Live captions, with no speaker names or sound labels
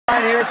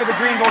Brian Herrick of the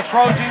Greenville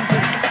Trojans.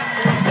 And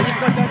I just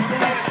got done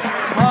saying,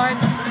 Brian,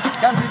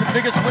 got to be the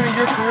biggest win of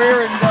your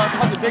career and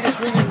the biggest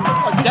win in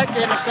a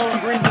decade or so in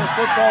Greenville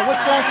football.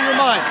 What's going through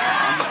your mind?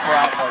 I'm just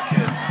proud of our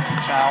kids.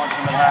 We challenged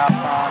them at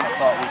halftime. I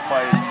thought we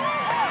played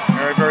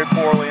very, very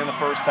poorly in the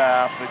first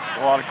half, but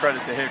a lot of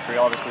credit to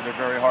Hickory. Obviously, they're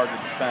very hard to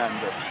defend,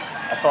 but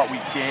I thought we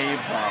gave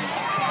them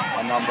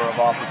a number of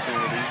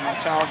opportunities, and I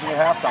challenged them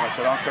at halftime. I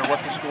said, I don't care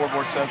what the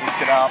scoreboard says, let's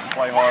get out and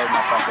play hard, and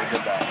I thought they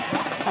did that.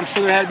 I'm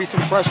sure there had to be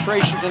some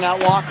frustrations in that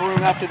locker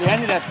room after the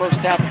end of that first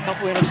half, a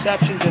couple of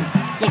interceptions, and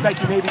it looked like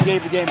you maybe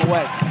gave the game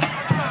away.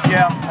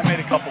 Yeah, I made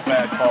a couple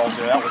bad calls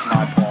there. That was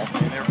my fault.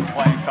 I mean, they were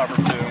playing cover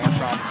 2, and we're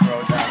trying to throw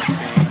it down the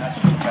seam, and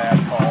that's just a bad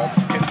call.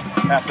 Kids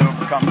have to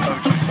overcome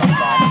coaching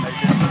sometimes, and they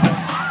did today.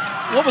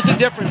 What was the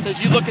difference as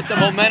you look at the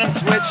momentum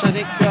switch? I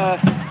think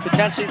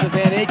potentially the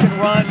Van Aken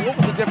run. What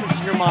was the difference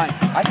in your mind?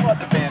 I thought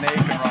the Van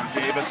Aken run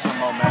gave us some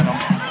momentum.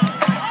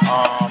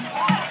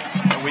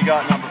 And we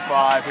got number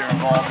 5 here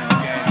involved in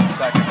the game in the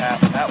second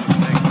half, and that was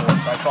big for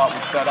us. I thought we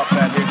set up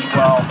that hitch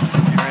well.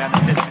 We ran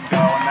the hitch and go,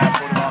 and Matt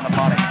put it on the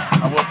money.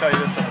 I will tell you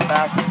this, the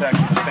pass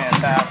protection was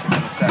fantastic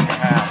in the second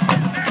half.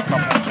 A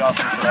couple of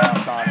adjustments at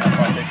halftime. I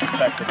thought they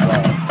protected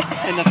well.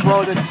 And the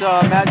throw that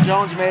Matt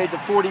Jones made,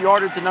 the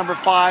 40-yarder to number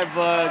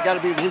 5, got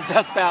to be his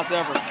best pass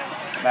ever.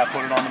 Matt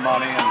put it on the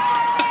money, and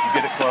you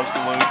get it close to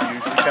Luke, he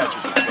usually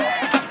catches it. So.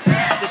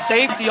 The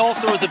safety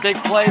also was a big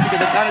play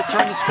because it kind of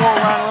turned the score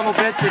around a little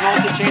bit and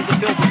also changed the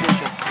field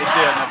position. It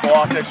did, and the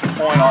blocked extra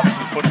point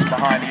obviously put us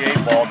behind the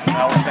 8 ball, because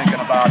now we're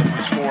thinking about if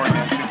we score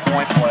again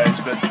 2-point plays.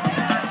 But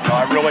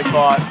I really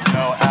thought,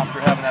 after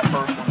having that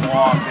first one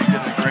blocked, they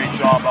did a great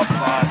job up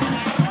front.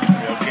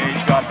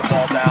 Gage got the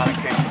ball down, and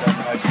Casey does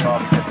a nice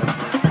job of getting it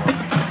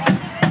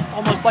through.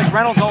 Almost like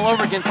Reynolds all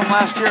over again from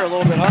last year a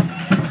little bit, huh?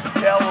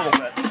 Yeah, a little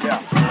bit, yeah.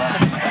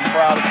 I'm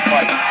proud of the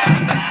fight.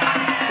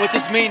 What's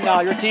this mean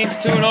now? Your team's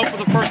 2-0 for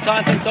the first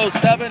time since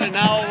 2007, and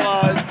now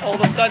all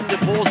of a sudden the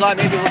bullseye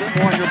maybe a little bit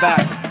more on your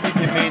back.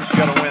 It means you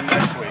got to win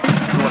next week.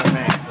 That's what it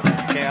means.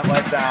 You can't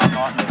let down,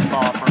 not in this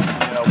conference.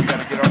 We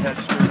got to get our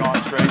heads screwed on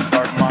straight,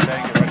 starting Monday,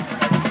 and get ready for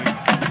next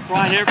week.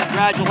 Brian, here,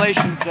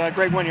 congratulations.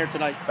 Great win here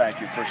tonight. Thank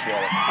you. Appreciate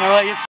it. All right.